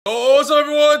What's up,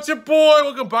 everyone? It's your boy.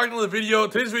 Welcome back to another video.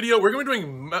 Today's video, we're going to be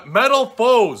doing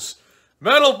Metalfoes.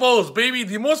 Metalfoes, baby.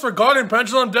 The most forgotten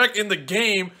Pendulum deck in the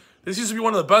game. This used to be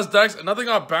one of the best decks, and nothing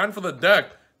got banned for the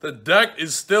deck. The deck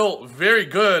is still very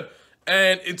good,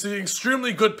 and it's an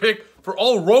extremely good pick for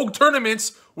all rogue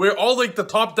tournaments where all like the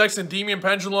top decks in Endymion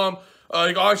Pendulum,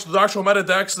 the actual meta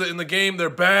decks in the game, they're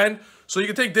banned. So you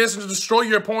can take this and just destroy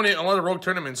your opponent on a lot of rogue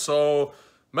tournaments. So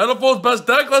Metalfoe's best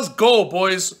deck, let's go,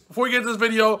 boys. Before we get to this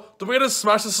video, don't forget to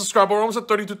smash the subscribe button. We're almost at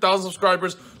 32,000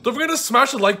 subscribers. Don't forget to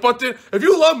smash the like button. If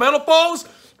you love Metalfoes,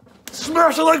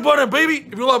 smash the like button, baby.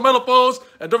 If you love Metalfoes,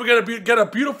 and don't forget to get a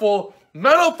beautiful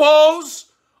Metalfoes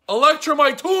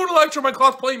Electromite Toon Electromite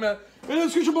Cloth playmat. In the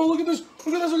description below, look at this,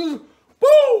 look at this, look at this.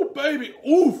 Woo, baby.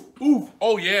 Oof, oof.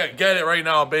 Oh yeah, get it right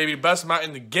now, baby. Best mat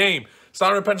in the game.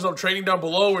 Sound Pendulum trading down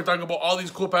below. We're talking about all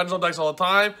these cool Pendulum decks all the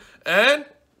time. And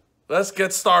let's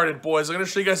get started, boys. I'm going to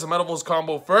show you guys the Metalfoes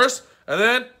combo first, and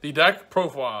then the deck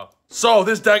profile. So,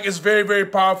 this deck is very, very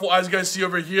powerful. As you guys see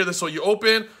over here, this is what you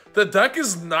open. The deck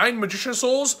is 9 Magician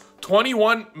Souls,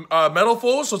 21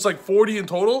 Metalfoes, so it's like 40 in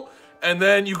total. And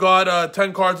then you got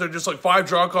 10 cards that are just like 5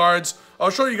 draw cards.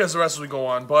 I'll show you guys the rest as we go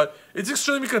on, but it's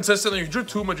extremely consistent. You drew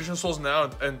 2 Magician Souls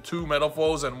now, and 2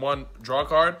 Metalfoes, and 1 draw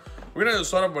card. We're going to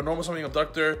start off with a normal summoning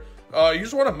Abductor. You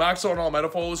just want to max out on all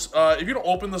Metalfoes. If you don't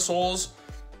open the Souls,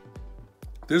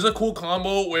 there's a cool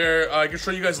combo where I can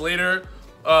show you guys later.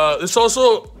 There's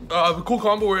also a cool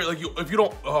combo where, like, if you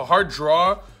don't hard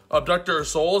draw Abductor or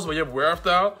Souls, but you have Wear Off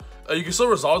Thou, you can still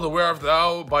resolve the Wear Off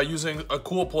Thou by using a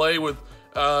cool play with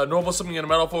normal summoning in a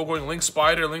Metalfoe, going Link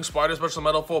Spider, Special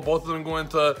Metalfoe, both of them going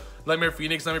to Nightmare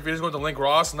Phoenix going to Link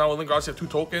Ross. Now with Link Ross, you have 2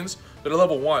 tokens that are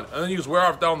level 1. And then you use Wear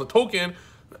Off Thou on the token,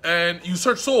 and you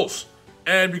search Souls.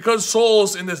 And because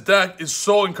Souls in this deck is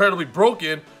so incredibly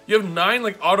broken, you have 9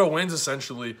 like auto wins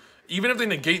essentially. Even if they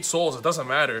negate Souls, it doesn't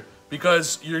matter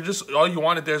because you're just all you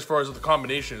wanted there as far as the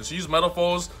combinations. So you use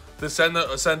Metalfoes to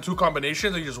send 2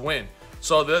 combinations and you just win.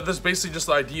 So that's basically just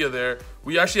the idea there.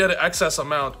 We actually had an excess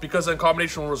amount because then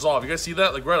combination will resolve. You guys see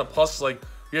that? Like we're at a plus, like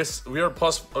yes, we are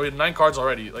plus. We had 9 cards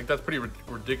already. Like that's pretty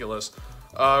ridiculous.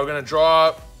 We're gonna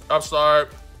draw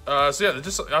upstart. So yeah, they're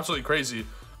just absolutely crazy.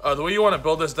 The way you want to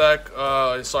build this deck,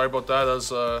 sorry about that. That was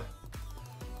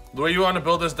the way you want to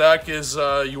build this deck is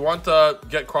you want to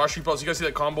get cross sheep outs. You guys see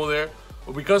that combo there?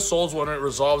 But because Souls, when it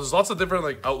resolves, there's lots of different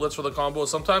like outlets for the combo.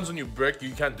 Sometimes when you brick,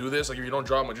 you can't do this. Like if you don't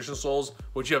draw Magician Souls,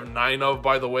 which you have 9 of,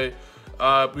 by the way.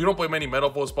 We don't play many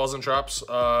Metalfoe spells and traps.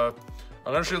 I'm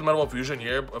gonna show you the Metal Fusion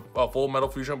here, full Metal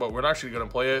Fusion, but we're not actually gonna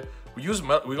play it. We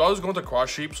always go into cross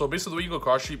sheep. So basically, the way you go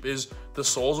cross sheep is the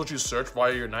Souls, which you search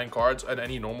via your 9 cards, and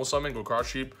any normal summon, go cross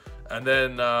sheep, and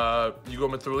then you go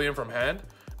Metalfoe from hand.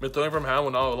 Metalfoe from hand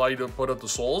will now allow you to put out the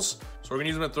Souls. So we're gonna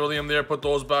use Metalfoe there, put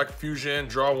those back, fusion,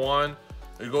 draw 1.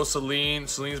 There goes Celine.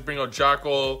 Celine's bring out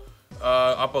Jackal,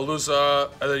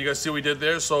 Appaloosa, and then you guys see what we did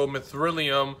there. So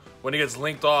Metalfoe, when it gets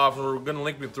linked off, we're gonna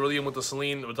link Metalfoe with the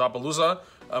Celine with Appaloosa.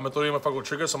 Metalfoe will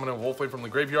trigger, summon a Wolflame from the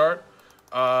graveyard.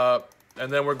 And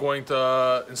then we're going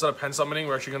to, instead of pen summoning,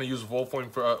 we're actually going to use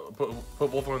Wolflame for, put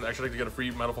Wolflame in the extra deck to get a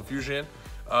free Metalfoe Fusion.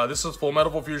 This is full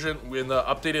Metalfoe Fusion. In the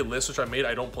updated list, which I made,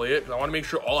 I don't play it. I want to make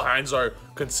sure all hands are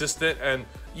consistent. And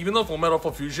even though full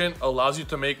Metalfoe Fusion allows you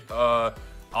to make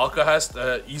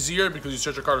Alcahest easier because you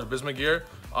search your card with Bismugear,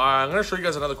 I'm going to show you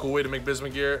guys another cool way to make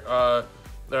Bismugear.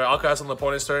 Alcahest on the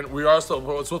opponent's turn. We are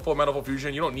still, it's with full Metalfoe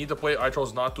Fusion. You don't need to play it. I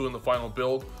chose not to in the final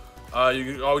build. You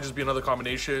can always just be another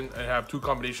combination and have 2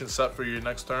 combinations set for your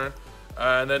next turn.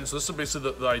 And then, so this is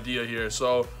basically the idea here.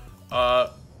 So,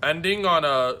 ending on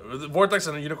Vortex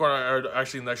and Unicorn are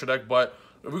actually in the extra deck, but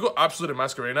if we go Absolute and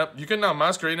Masquerena, you can now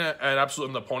Masquerena and Absolute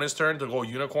in the opponent's turn to go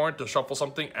Unicorn to shuffle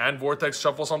something, and Vortex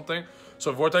shuffle something.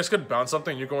 So Vortex could bounce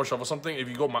something, Unicorn will shuffle something if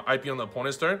you go IP on the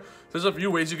opponent's turn. There's a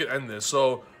few ways you could end this.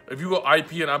 So, if you go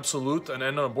IP and Absolute and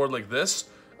end on a board like this,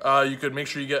 you could make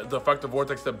sure you get the effective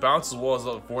Vortex that bounce as well as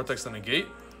the Vortex to negate.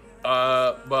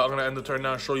 But I'm going to end the turn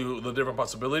now and show you the different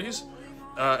possibilities.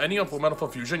 Ending on full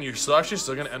Metalfoe Fusion, you're still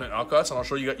going to end at Alcatraz, and I'll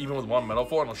show you even with 1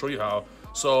 Metalfoe, and I'll show you how.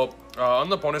 So, on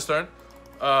the opponent's turn,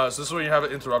 so this is where you have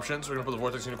interruptions. So we're going to put the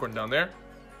Vortex Unicorn down there.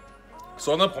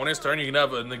 So on the opponent's turn, you can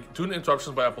have 2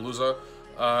 interruptions by Appaloosa.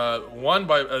 1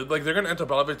 by, like, they're going to enter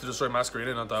Belevate to destroy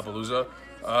Masquerena, not the Appaloosa.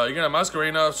 You're going to have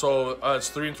Masquerena, so it's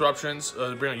 3 interruptions,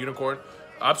 bring a Unicorn.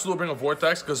 Absolute bring a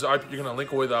Vortex because you're going to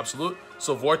link away the Absolute.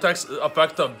 So Vortex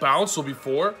effect of bounce will be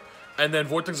 4. And then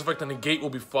Vortex effect of negate will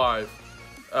be 5.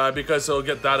 Because it'll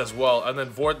get that as well. And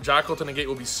then Jackal to negate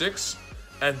will be 6.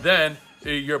 And then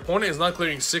your opponent is not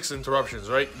clearing 6 interruptions,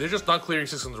 right? They're just not clearing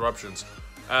 6 interruptions.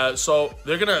 So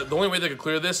they're gonna, the only way they can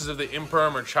clear this is if they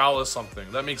imperm or chalice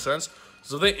something. That makes sense.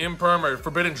 So if they imperm or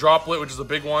forbidden droplet, which is the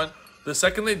big one, The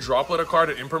second they droplet a card,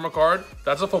 an imperma card,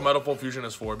 that's what full Metalfoe fusion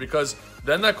is for, because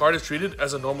then that card is treated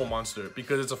as a normal monster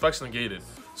because its effect's negated.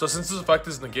 So since its effect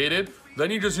is negated, then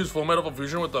you just use full Metalfoe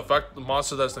fusion with the effect the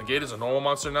monster that's negated is a normal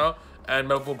monster now, and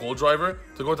Metalfoe Gold Driver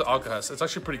to go into Alcahest. It's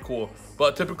actually pretty cool.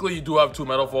 But typically you do have 2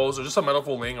 Metalfoes or just a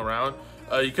Metalfoe laying around.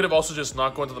 You could have also just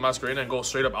not go into the Masquerena and go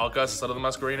straight up Alcahest instead of the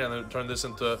Masquerena and then turn this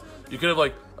into... You could have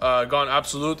like gone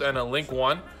Absolute and a Link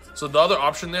 1. So the other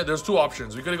option there's 2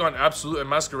 options. We could have gone Absolute and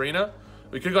Masquerena.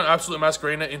 We could have gone Absolute and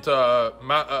Masquerena into...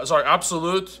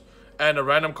 Absolute and a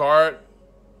random card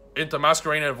into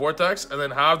Masquerena and Vortex, and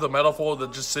then have the Metalfoe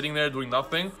that's just sitting there doing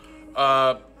nothing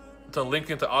to link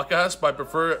into Alcahest. But I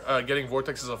prefer getting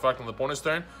Vortex's effect on the opponent's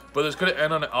turn. But this could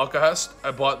end on an Alcahest,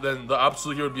 but then the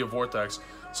Absolute here would be a Vortex.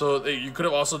 So you could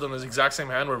have also done this exact same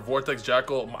hand where Vortex,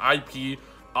 Jackal, IP,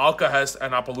 Alcahest,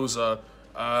 and Appaloosa.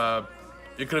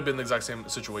 It could have been the exact same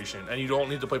situation, and you don't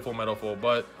need to play full Metalfoe,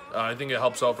 but I think it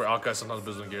helps out for Alcahest sometimes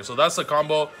Business Gear. So that's the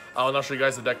combo. I'll now show you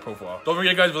guys the deck profile. Don't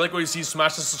forget, guys, if you like what you see,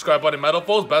 smash the subscribe button.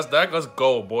 Metalfoe's best deck. Let's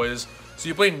go, boys. So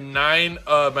you play 9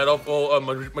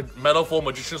 Metalfoe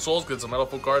Magician Souls because it's a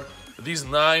Metalfoe card. These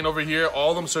 9 over here,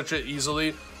 all of them search it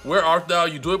easily. Where Art Thou,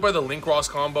 you do it by the Link Ross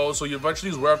combo. So you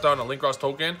eventually use Where Art Thou and a Link Ross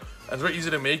token. And it's very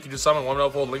easy to make. You just summon 1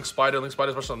 Metalfoe, Link Spider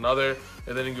special another.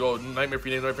 And then you go Nightmare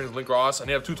Phoenix, Link Ross. And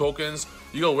you have 2 tokens.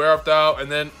 You go Where Art Thou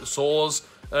and then Souls.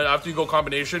 And after you go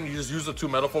combination, you just use the 2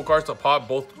 Metalfoe cards to pop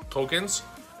both tokens.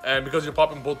 And because you're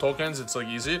popping both tokens, it's like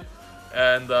easy.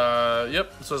 And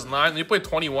yep, so it's 9. You play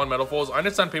 21 Metalfoes. I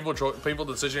understand painful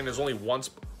decision is only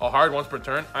a hard once per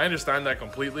turn. I understand that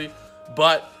completely.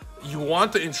 But you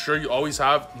want to ensure you always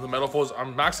have the Metalfoes.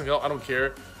 I'm maxing out, I don't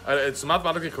care. It's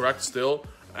mathematically correct still.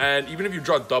 And even if you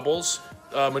draw doubles,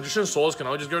 Magician Souls can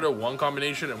only just get rid of 1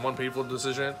 combination and 1 painful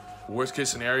decision. Worst case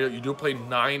scenario, you do play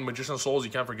 9 Magician Souls,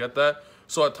 you can't forget that.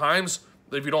 So at times,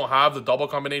 if you don't have the double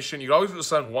combination, you can always just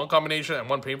send 1 combination and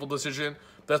 1 painful decision.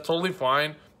 That's totally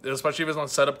fine, especially if it's not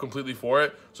set up completely for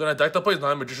it. So in a deck that plays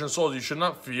 9 Magician Souls, you should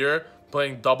not fear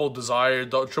playing double desire,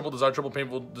 triple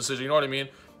painful decision, you know what I mean?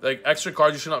 Like, extra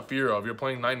cards you should not fear of. You're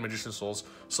playing 9 Magician Souls.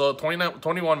 So 21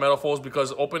 Metalfoes,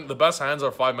 because the best hands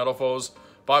are 5 Metalfoes.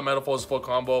 5 Metalfoes full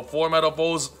combo. 4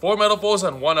 Metalfoes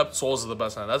and 1 up Souls is the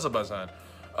best hand. That's the best hand.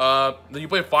 Then you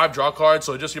play 5 draw cards,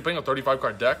 so you're playing a 35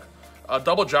 card deck.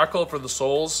 Double Jackal for the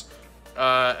Souls.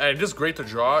 And just great to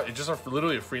draw. It's just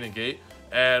literally a free negate.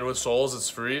 And with Souls, it's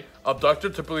free. Abductor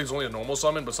typically is only a normal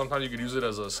summon, but sometimes you could use it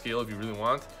as a scale if you really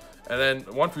want. And then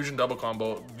 1 fusion double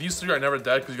combo. These 3 are never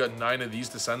dead because you got 9 of these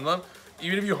to send them.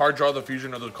 Even if you hard draw the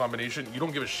fusion or the combination, you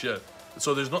don't give a shit.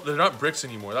 So they're not bricks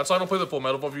anymore. That's why I don't play the full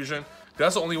Metalfoe fusion.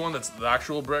 That's the only one that's the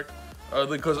actual brick.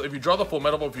 Because if you draw the full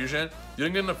Metalfoe fusion, you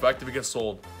don't get an effect if it gets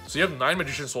sold. So you have 9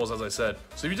 Magician Souls, as I said.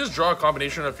 So if you just draw a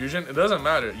combination of fusion, it doesn't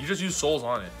matter. You just use Souls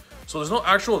on it. So there's no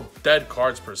actual dead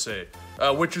cards per se,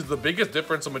 which is the biggest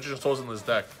difference of Magician Souls in this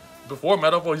deck. Before,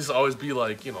 Metalfoe used to always be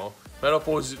like, you know,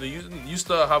 Metalfoes, they used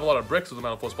to have a lot of bricks with the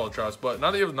Metalfoe spell traps, but now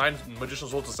that you have 9 Magician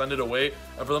Souls to send it away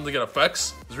and for them to get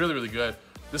effects, it's really, really good.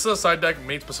 This is a side deck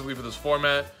made specifically for this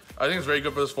format. I think it's very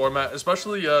good for this format,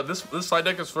 especially this side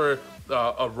deck is for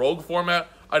a Rogue format.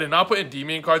 I did not put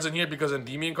Endymion cards in here because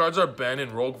Endymion cards are banned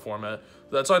in Rogue format.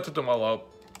 That's why I took them all out.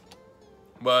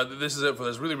 But this is it for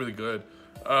this. Really, really good.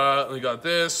 We got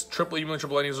this triple evenly,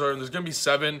 triple ending zone. There's gonna be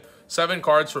seven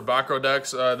cards for back row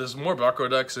decks. There's more back row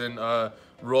decks in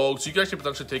Rogue, so you can actually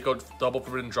potentially take out double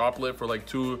Forbidden Droplet for like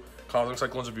 2 Cosmic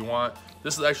Cyclones if you want.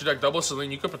 This is the extra deck, double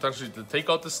Selene. You could potentially take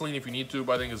out the Selene if you need to,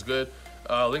 but I think it's good.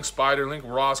 Link Spider, Link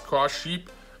Ross, Cross Sheep,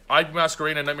 Ivy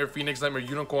Masquerade, Nightmare Phoenix, Nightmare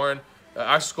Unicorn,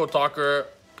 Access Code Talker,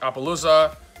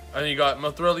 Appaloosa, and you got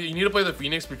Mithril. You need to play the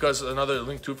Phoenix because another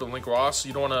Link 2 for Link Ross.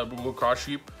 You don't want to go Cross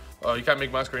Sheep. You can't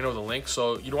make Masquerade with a Link,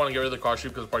 so you don't want to get rid of the Cross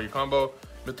Sheep because it's part of your combo.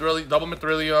 Mithril, double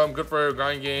Mithrilium, good for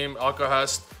grind game,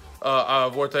 Alcahest,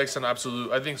 Vortex, and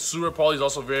Absolute. I think Super Poly is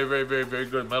also very, very, very, very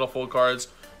good Metalfoe cards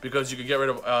because you can get rid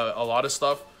of a lot of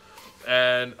stuff.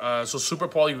 And so Super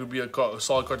Poly would be a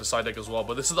solid card to side deck as well.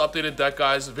 But this is the updated deck,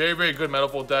 guys. Very, very good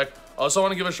Metalfoe deck. I also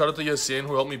want to give a shout out to Yasin,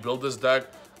 who helped me build this deck.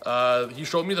 He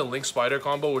showed me the Link Spider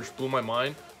combo, which blew my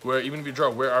mind. Where even if you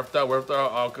draw Where Art Thou,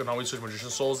 I can always switch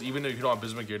Magician Souls. Even if you don't have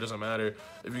Bismuth Gear, it doesn't matter.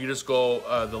 If you just go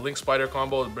the Link Spider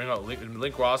combo, bring out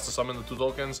Link Ross to summon the 2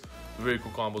 tokens. Very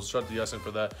cool combos. Shout out to Yasin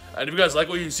for that. And if you guys like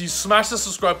what you see, smash the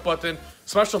subscribe button,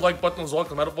 smash the like button as well,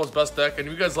 because Metalfoe's best deck. And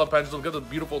if you guys love Pendulum, get the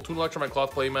beautiful 2 Electromite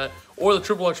Cloth playmat or the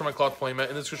triple Electromite Cloth playmat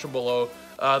in the description below.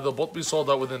 They'll both be sold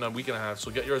out within a week and a half,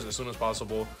 so get yours as soon as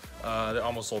possible. They're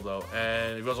almost sold out.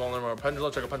 And if you guys want to learn more about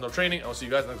Pendulum, check out Pendulum Training. I'll see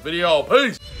you guys in the next video.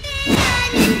 Peace!